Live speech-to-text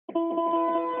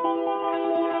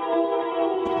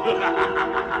Police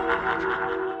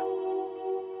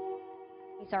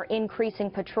are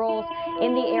increasing patrols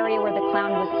in the area where the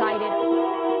clown was sighted.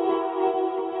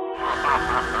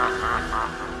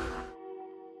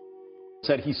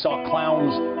 Said he saw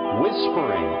clowns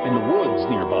whispering in the woods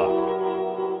nearby.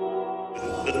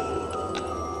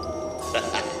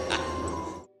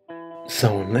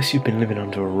 So unless you've been living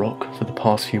under a rock for the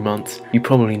past few months, you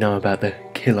probably know about the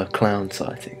killer clown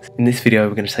sightings. In this video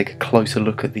we're going to take a closer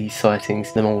look at these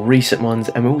sightings, the more recent ones,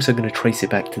 and we're also going to trace it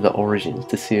back to the origins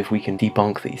to see if we can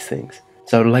debunk these things.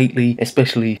 So lately,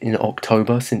 especially in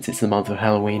October, since it's the month of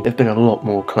Halloween, there have been a lot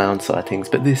more clown sightings,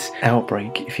 but this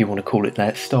outbreak, if you want to call it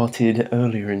that, started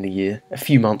earlier in the year, a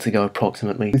few months ago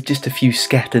approximately, with just a few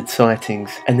scattered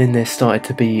sightings, and then there started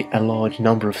to be a large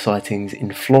number of sightings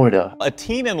in Florida. A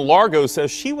teen in Largo says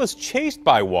she was chased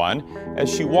by one as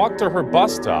she walked to her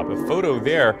bus stop. A photo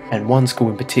there. And one school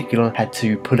in particular had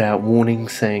to put out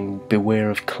warnings saying beware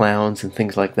of clowns and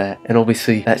things like that, and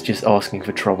obviously that's just asking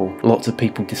for trouble. Lots of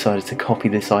people decided to copy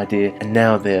this idea, and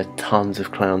now there are tons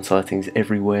of clown sightings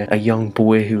everywhere. A young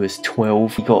boy who was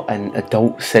 12, he got an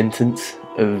adult sentence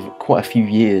of quite a few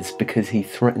years because he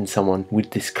threatened someone with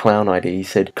this clown idea. He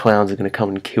said clowns are going to come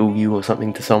and kill you or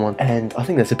something to someone, and I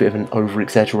think that's a bit of an over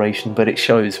exaggeration, but it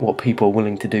shows what people are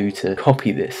willing to do to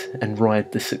copy this and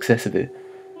ride the success of it.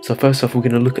 So first off, we're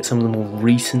going to look at some of the more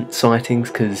recent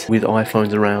sightings, because with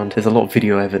iPhones around there's a lot of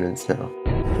video evidence now.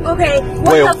 Okay,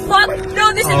 what the fuck?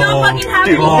 No, this is not fucking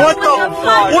happening. Dude, what the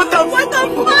fuck? What the fuck?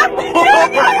 Dude,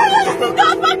 this is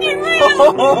not fucking real.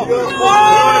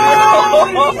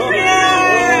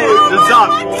 Stop!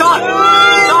 Stop!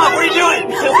 What are you doing?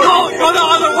 Go the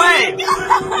other way!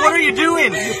 What are you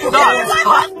doing?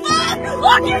 Stop!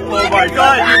 Oh my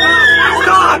god!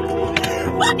 Stop!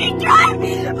 Fucking drive!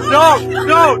 No!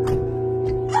 No!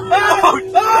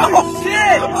 Oh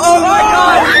shit! Oh my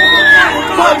god!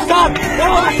 Stop!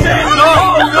 Oh shit! No!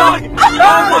 No!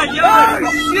 Oh my god!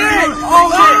 Shit! Oh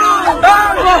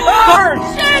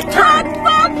shit! Shit!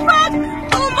 Fuck!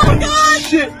 Oh my god!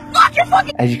 Shit! Fuck, you're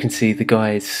fucking. As you can see, the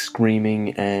guy is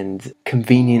screaming, and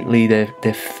conveniently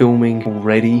they're filming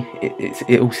already.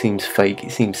 It all seems fake,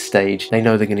 it seems staged. They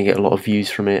know they're going to get a lot of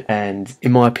views from it, and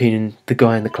in my opinion the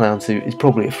guy in the clown suit is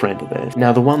probably a friend of theirs.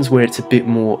 Now the ones where it's a bit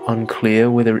more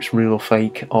unclear whether it's real or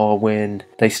fake are when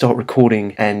they start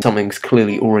recording and something's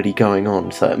clearly already going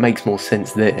on, so it makes more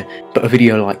sense there. But a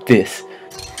video like this,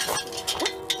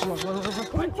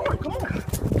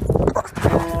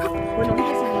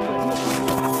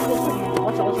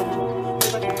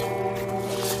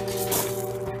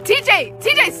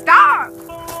 TJ, stop!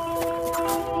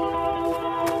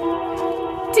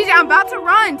 TJ, I'm about to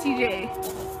run, TJ.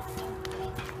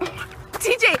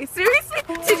 TJ, seriously?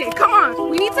 TJ, come on,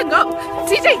 we need to go.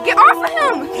 TJ, get off of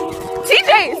him!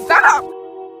 TJ, stop!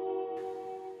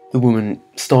 the woman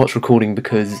starts recording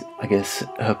because I guess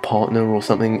her partner or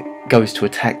something goes to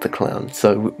attack the clown.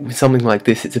 So with something like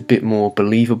this, it's a bit more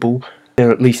believable.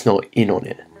 They're at least not in on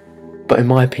it. But in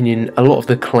my opinion, a lot of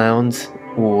the clowns,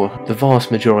 or the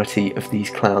vast majority of these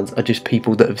clowns, are just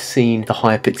people that have seen the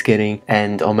hype it's getting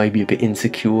and are maybe a bit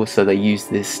insecure, so they use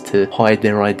this to hide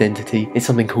their identity. It's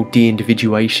something called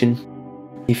de-individuation.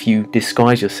 If you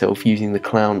disguise yourself using the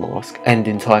clown mask and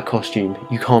entire costume,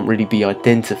 you can't really be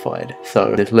identified,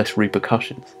 so there's less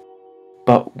repercussions.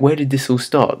 But where did this all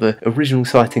start? The original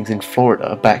sightings in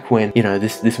Florida, back when, you know,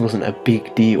 this wasn't a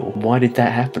big deal. Why did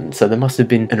that happen? So there must have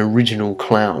been an original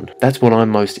clown. That's what I'm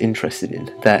most interested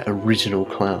in, that original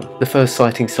clown. The first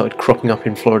sightings started cropping up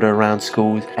in Florida around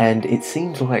schools, and it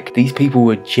seems like these people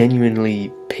were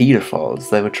genuinely pedophiles.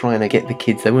 They were trying to get the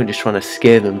kids, they weren't just trying to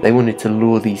scare them, they wanted to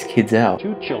lure these kids out.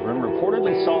 2 children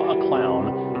reportedly saw a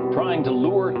clown trying to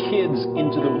lure kids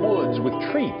into the woods with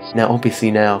treats. Now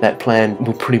obviously now that plan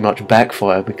will pretty much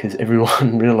backfire because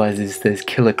everyone realizes there's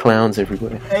killer clowns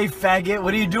everywhere. Hey faggot,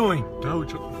 what are you doing? No,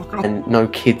 shut the fuck up. And no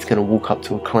kid's gonna walk up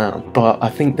to a clown. But I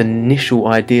think the initial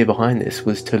idea behind this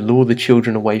was to lure the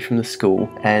children away from the school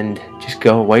and just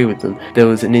go away with them. There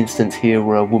was an instance here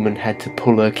where a woman had to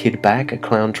pull her kid back, a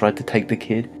clown tried to take the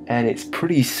kid, and it's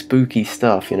pretty spooky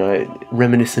stuff, you know,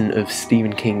 reminiscent of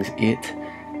Stephen King's It.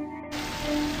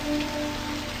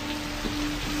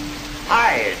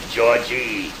 Hi,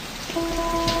 Georgie.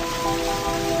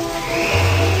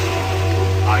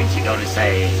 Aren't you going to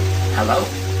say hello?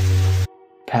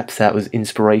 Perhaps that was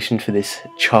inspiration for this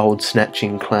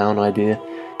child-snatching clown idea.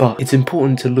 But it's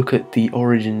important to look at the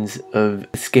origins of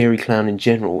the scary clown in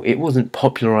general. It wasn't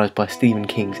popularised by Stephen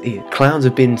King's It. Clowns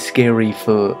have been scary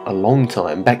for a long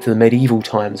time, back to the medieval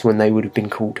times when they would have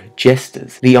been called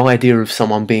jesters. The idea of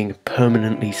someone being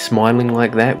permanently smiling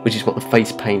like that, which is what the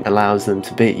face paint allows them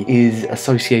to be, is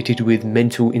associated with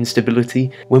mental instability.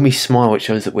 When we smile, it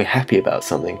shows that we're happy about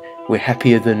something. We're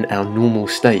happier than our normal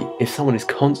state. If someone is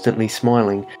constantly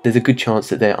smiling, there's a good chance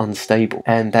that they're unstable,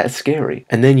 and that's scary.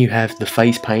 And then you have the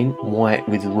face paint, white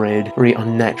with red, very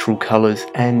unnatural colours,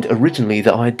 and originally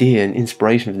the idea and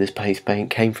inspiration of this face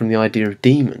paint came from the idea of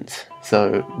demons.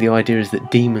 So the idea is that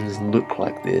demons look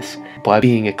like this. By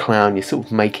being a clown, you're sort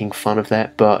of making fun of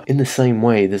that, but in the same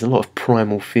way, there's a lot of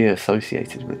primal fear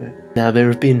associated with it. Now, there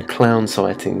have been clown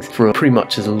sightings for pretty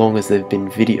much as long as there have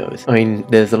been videos. I mean,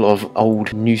 there's a lot of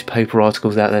old newspaper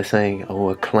articles out there saying,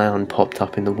 oh, a clown popped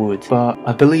up in the woods. But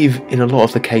I believe in a lot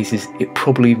of the cases, it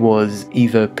probably was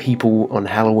either people on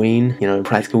Halloween, you know,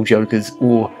 practical jokers,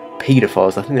 or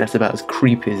paedophiles. I think that's about as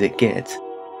creepy as it gets.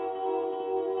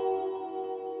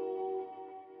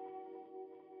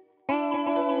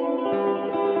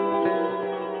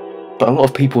 But a lot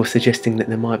of people are suggesting that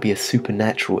there might be a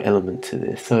supernatural element to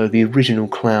this. So the original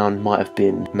clown might have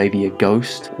been maybe a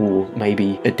ghost or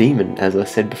maybe a demon, as I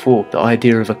said before. The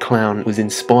idea of a clown was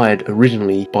inspired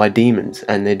originally by demons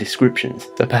and their descriptions.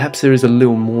 So perhaps there is a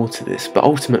little more to this, but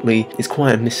ultimately it's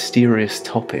quite a mysterious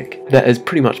topic that has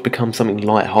pretty much become something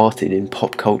light-hearted in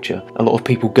pop culture. A lot of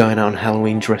people going out on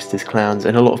Halloween dressed as clowns,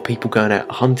 and a lot of people going out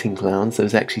hunting clowns. There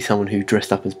was actually someone who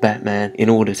dressed up as Batman in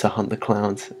order to hunt the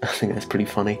clowns. I think that's pretty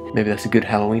funny. Maybe that's a good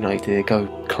Halloween idea. Go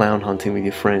clown hunting with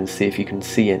your friends, see if you can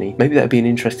see any. Maybe that'd be an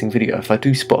interesting video. If I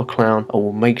do spot a clown, I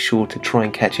will make sure to try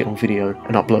and catch it on video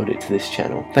and upload it to this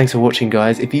channel. Thanks for watching,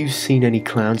 guys. If you've seen any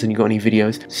clowns and you've got any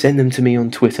videos, send them to me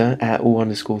on Twitter at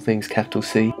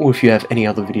all_things_C, or if you have any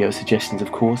other video suggestions,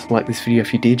 of course. Like this video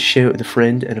if you did, share it with a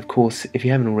friend, and of course, if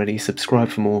you haven't already, subscribe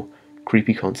for more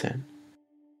creepy content.